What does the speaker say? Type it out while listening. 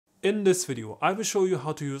In this video, I will show you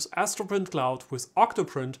how to use Astroprint Cloud with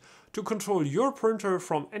OctoPrint to control your printer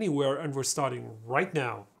from anywhere, and we're starting right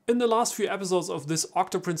now. In the last few episodes of this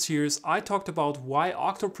OctoPrint series, I talked about why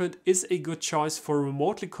OctoPrint is a good choice for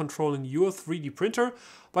remotely controlling your 3D printer,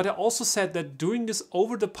 but I also said that doing this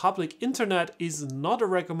over the public internet is not a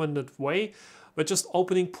recommended way, but just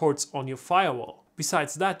opening ports on your firewall.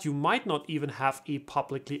 Besides that, you might not even have a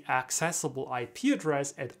publicly accessible IP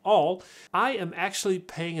address at all. I am actually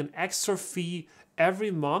paying an extra fee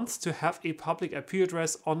every month to have a public IP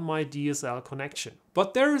address on my DSL connection.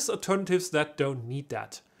 But there is alternatives that don't need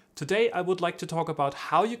that. Today I would like to talk about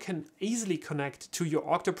how you can easily connect to your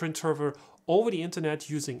OctoPrint server over the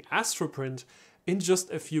internet using Astroprint in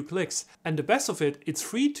just a few clicks. And the best of it, it's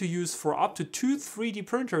free to use for up to 2 3D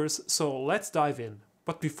printers, so let's dive in.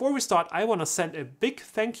 But before we start, I want to send a big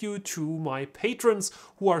thank you to my patrons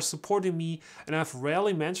who are supporting me, and I've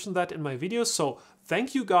rarely mentioned that in my videos, so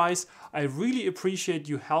thank you guys. I really appreciate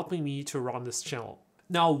you helping me to run this channel.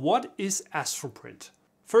 Now, what is Astroprint?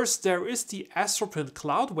 First, there is the Astroprint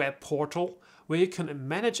Cloud web portal where you can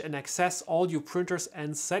manage and access all your printers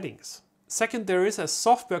and settings. Second, there is a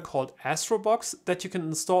software called Astrobox that you can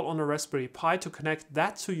install on a Raspberry Pi to connect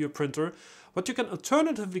that to your printer, but you can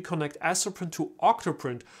alternatively connect Astroprint to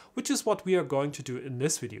OctoPrint, which is what we are going to do in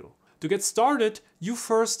this video. To get started, you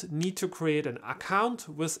first need to create an account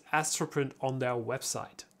with Astroprint on their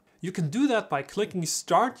website. You can do that by clicking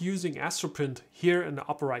Start Using Astroprint here in the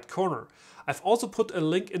upper right corner. I've also put a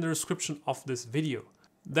link in the description of this video.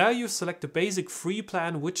 There you select the basic free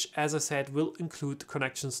plan, which, as I said, will include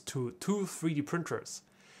connections to 2 3D printers.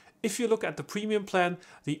 If you look at the premium plan,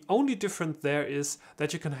 the only difference there is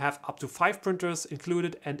that you can have up to 5 printers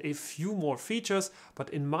included and a few more features,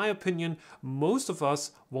 but in my opinion, most of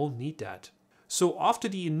us won't need that. So after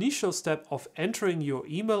the initial step of entering your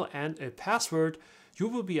email and a password, you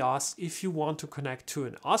will be asked if you want to connect to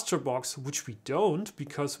an Astrobox, which we don't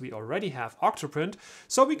because we already have OctoPrint,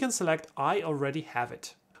 so we can select I already have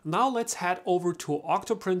it. Now let's head over to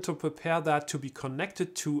OctoPrint to prepare that to be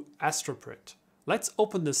connected to Astroprint. Let's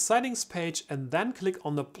open the settings page and then click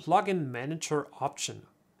on the plugin manager option.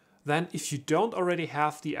 Then if you don't already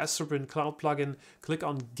have the Astroprint Cloud plugin, click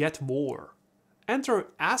on Get More. Enter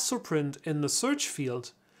Astroprint in the search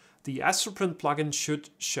field. The Astroprint plugin should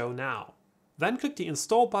show now. Then click the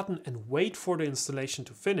install button and wait for the installation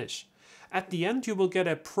to finish. At the end you will get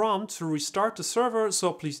a prompt to restart the server,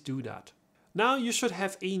 so please do that. Now you should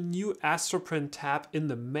have a new Astroprint tab in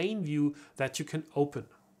the main view that you can open.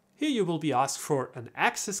 Here you will be asked for an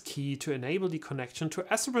access key to enable the connection to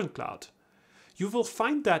Astroprint Cloud. You will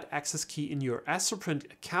find that access key in your Astroprint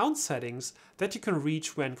account settings that you can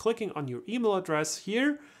reach when clicking on your email address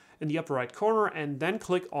here in the upper right corner and then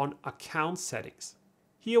click on Account Settings.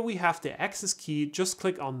 Here we have the access key, just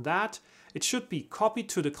click on that. It should be copied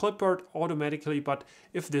to the clipboard automatically, but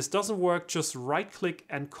if this doesn't work, just right click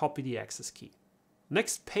and copy the access key.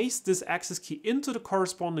 Next, paste this access key into the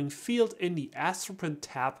corresponding field in the Astroprint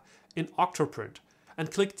tab in OctoPrint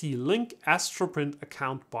and click the Link Astroprint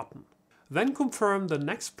Account button. Then confirm the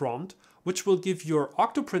next prompt, which will give your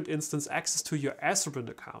OctoPrint instance access to your Astroprint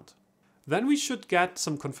account. Then we should get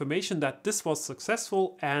some confirmation that this was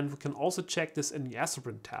successful, and we can also check this in the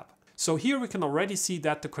Astroprint tab. So here we can already see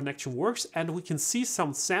that the connection works, and we can see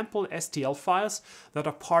some sample STL files that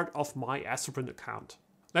are part of my Astroprint account.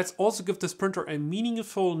 Let's also give this printer a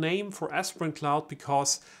meaningful name for Astroprint Cloud,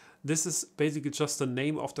 because this is basically just the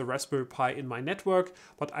name of the Raspberry Pi in my network,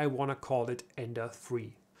 but I want to call it Ender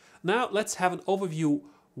 3. Now let's have an overview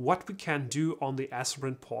what we can do on the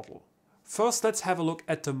Astroprint portal. First, let's have a look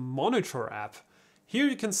at the Monitor app. Here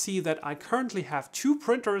you can see that I currently have 2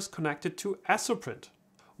 printers connected to Astroprint.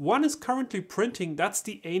 One is currently printing, that's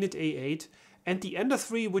the ANIT A8, and the Ender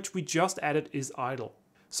 3, which we just added, is idle.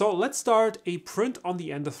 So let's start a print on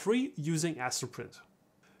the Ender 3 using Astroprint.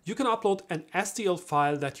 You can upload an STL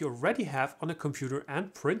file that you already have on a computer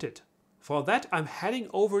and print it. For that, I'm heading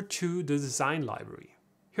over to the design library.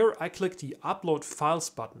 Here I click the Upload Files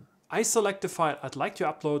button. I select the file I'd like to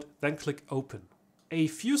upload, then click Open. A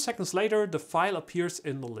few seconds later, the file appears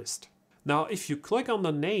in the list. Now, if you click on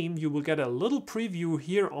the name, you will get a little preview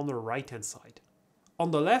here on the right-hand side.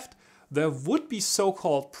 On the left, there would be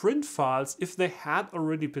so-called print files if they had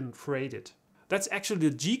already been created. That's actually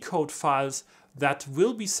the G-code files that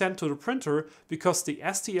will be sent to the printer, because the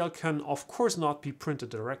STL can of course not be printed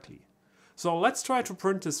directly. So let's try to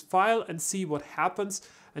print this file and see what happens,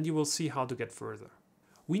 and you will see how to get further.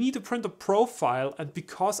 We need to print a profile, and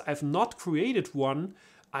because I've not created one,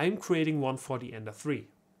 I'm creating one for the Ender 3.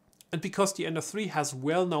 And because the Ender 3 has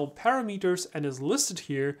well-known parameters and is listed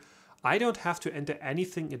here, I don't have to enter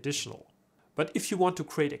anything additional. But if you want to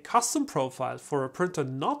create a custom profile for a printer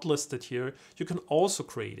not listed here, you can also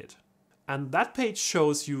create it. And that page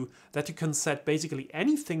shows you that you can set basically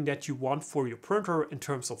anything that you want for your printer in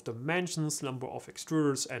terms of dimensions, number of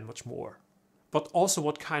extruders and much more. But also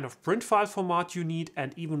what kind of print file format you need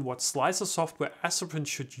and even what slicer software Astroprint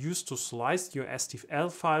should use to slice your STL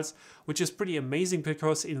files, which is pretty amazing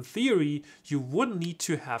because in theory you wouldn't need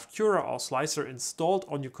to have Cura or Slicer installed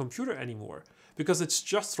on your computer anymore, because it's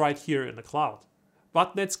just right here in the cloud.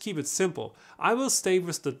 But let's keep it simple. I will stay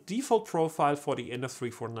with the default profile for the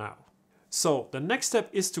Ender3 for now. So the next step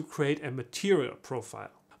is to create a material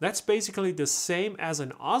profile. That's basically the same as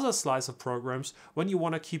in other slicer programs when you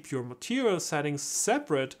want to keep your material settings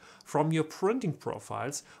separate from your printing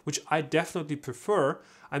profiles, which I definitely prefer.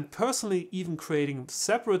 I'm personally even creating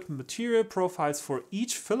separate material profiles for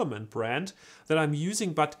each filament brand that I'm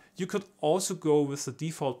using, but you could also go with the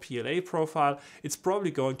default PLA profile. It's probably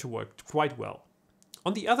going to work quite well.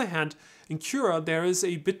 On the other hand, in Cura there is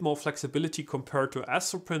a bit more flexibility compared to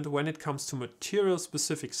Astroprint when it comes to material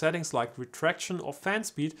specific settings like retraction or fan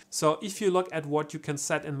speed. So if you look at what you can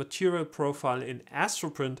set in material profile in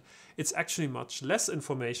Astroprint, it's actually much less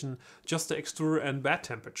information, just the extruder and bed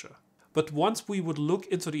temperature. But once we would look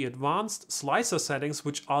into the advanced slicer settings,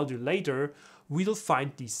 which I'll do later, we'll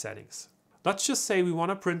find these settings. Let's just say we want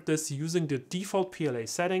to print this using the default PLA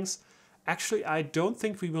settings. Actually, I don't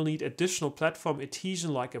think we will need additional platform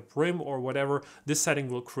adhesion like a brim or whatever this setting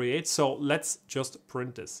will create, so let's just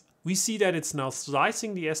print this. We see that it's now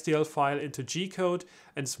slicing the STL file into G-code,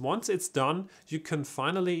 and once it's done, you can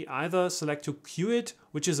finally either select to queue it,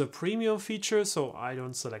 which is a premium feature, so I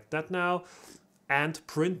don't select that now, and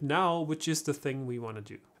print now, which is the thing we want to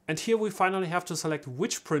do. And here we finally have to select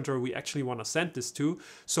which printer we actually want to send this to,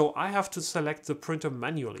 so I have to select the printer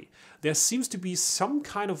manually. There seems to be some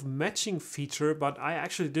kind of matching feature, but I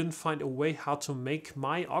actually didn't find a way how to make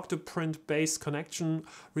my OctoPrint based connection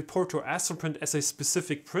report to Astroprint as a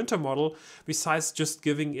specific printer model, besides just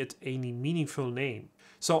giving it a meaningful name.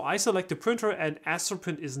 So I select the printer and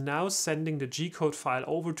Astroprint is now sending the G-code file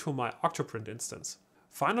over to my OctoPrint instance.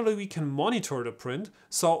 Finally, we can monitor the print,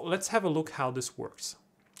 so let's have a look how this works.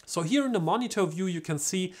 So here in the monitor view you can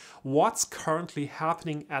see what's currently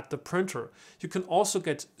happening at the printer. You can also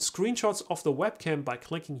get screenshots of the webcam by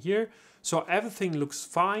clicking here, so everything looks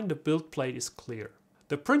fine, the build plate is clear.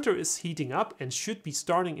 The printer is heating up and should be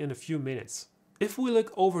starting in a few minutes. If we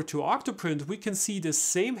look over to OctoPrint, we can see the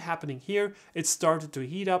same happening here. It started to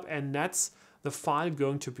heat up and that's the file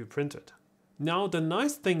going to be printed. Now the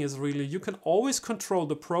nice thing is really you can always control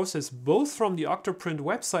the process both from the OctoPrint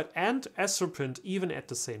website and Astroprint even at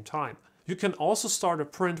the same time. You can also start a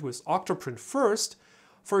print with OctoPrint first.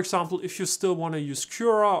 For example, if you still want to use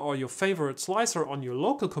Cura or your favorite slicer on your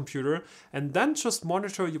local computer, and then just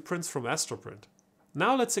monitor your prints from Astroprint.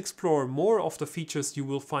 Now let's explore more of the features you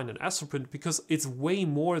will find in Astroprint because it's way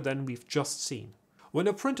more than we've just seen. When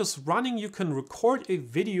a print is running, you can record a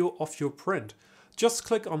video of your print. Just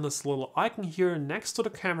click on this little icon here next to the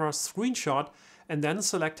camera screenshot and then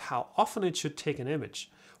select how often it should take an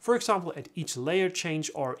image. For example, at each layer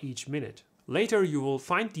change or each minute. Later you will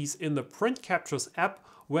find these in the Print Captures app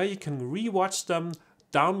where you can re-watch them,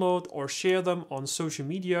 download or share them on social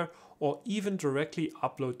media or even directly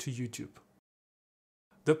upload to YouTube.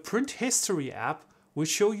 The Print History app will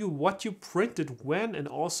show you what you printed when and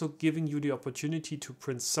also giving you the opportunity to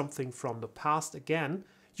print something from the past again.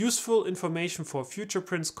 Useful information for future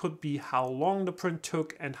prints could be how long the print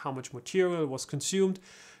took and how much material was consumed,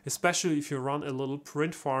 especially if you run a little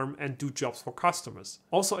print farm and do jobs for customers.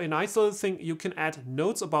 Also a nice little thing, you can add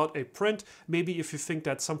notes about a print, maybe if you think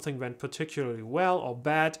that something went particularly well or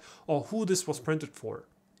bad, or who this was printed for.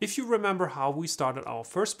 If you remember how we started our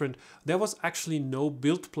first print, there was actually no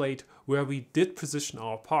build plate where we did position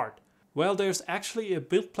our part. Well, there's actually a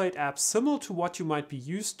build plate app similar to what you might be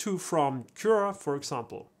used to from Cura, for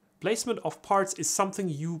example. Placement of parts is something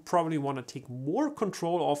you probably want to take more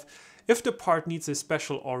control of if the part needs a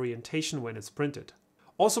special orientation when it's printed.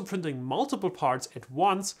 Also, printing multiple parts at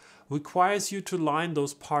once requires you to line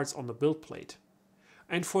those parts on the build plate.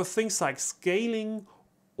 And for things like scaling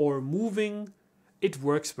or moving, it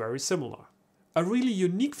works very similar. A really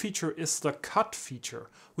unique feature is the cut feature,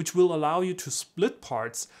 which will allow you to split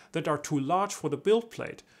parts that are too large for the build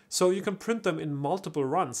plate, so you can print them in multiple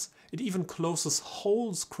runs. It even closes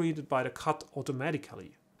holes created by the cut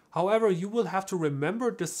automatically. However, you will have to remember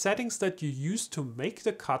the settings that you used to make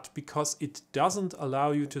the cut because it doesn't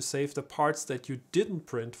allow you to save the parts that you didn't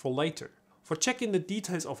print for later. For checking the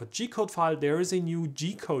details of a G-code file, there is a new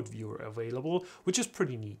G-code viewer available, which is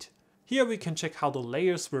pretty neat. Here we can check how the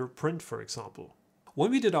layers will print, for example.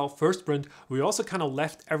 When we did our first print, we also kind of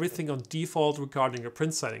left everything on default regarding the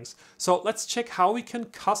print settings. So let's check how we can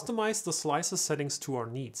customize the slicer settings to our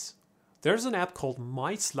needs. There's an app called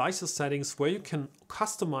My Slicer Settings where you can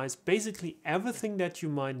customize basically everything that you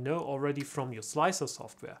might know already from your slicer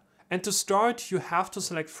software. And to start, you have to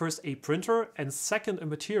select first a printer and second a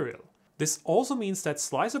material. This also means that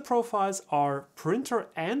slicer profiles are printer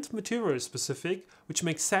and material specific, which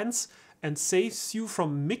makes sense and saves you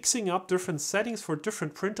from mixing up different settings for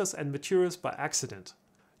different printers and materials by accident.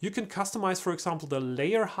 You can customize, for example, the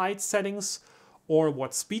layer height settings or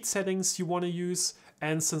what speed settings you want to use.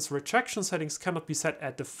 And since retraction settings cannot be set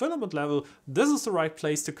at the filament level, this is the right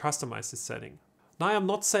place to customize this setting. Now, I'm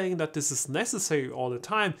not saying that this is necessary all the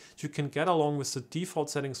time. You can get along with the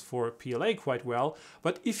default settings for PLA quite well,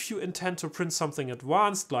 but if you intend to print something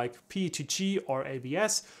advanced like PETG or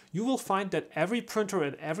ABS, you will find that every printer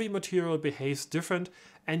and every material behaves different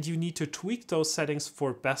and you need to tweak those settings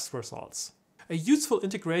for best results. A useful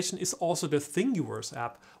integration is also the Thingiverse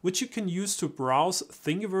app, which you can use to browse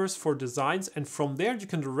Thingiverse for designs, and from there you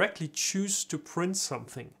can directly choose to print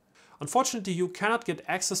something. Unfortunately, you cannot get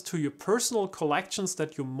access to your personal collections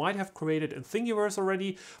that you might have created in Thingiverse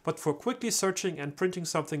already, but for quickly searching and printing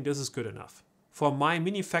something, this is good enough. For my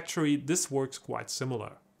mini factory, this works quite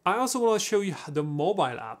similar. I also want to show you the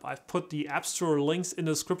mobile app. I've put the App Store links in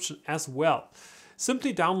the description as well.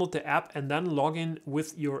 Simply download the app and then log in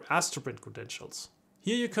with your Astroprint credentials.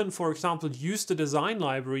 Here you can, for example, use the design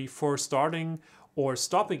library for starting or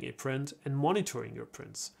stopping a print and monitoring your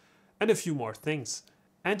prints, and a few more things.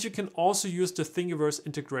 And you can also use the Thingiverse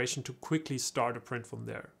integration to quickly start a print from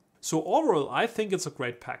there. So overall, I think it's a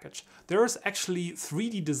great package. There is actually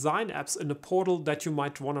 3D design apps in the portal that you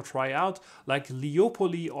might want to try out, like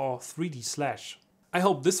Leopoly or 3D Slash. I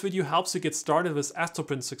hope this video helps you get started with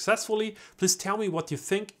Astroprint successfully. Please tell me what you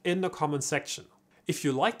think in the comment section. If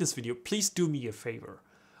you like this video, please do me a favor.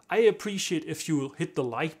 I appreciate if you will hit the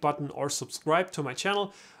like button or subscribe to my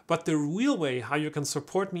channel, but the real way how you can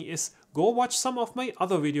support me is go watch some of my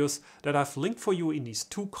other videos that I've linked for you in these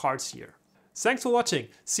 2 cards here. Thanks for watching,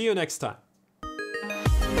 see you next time.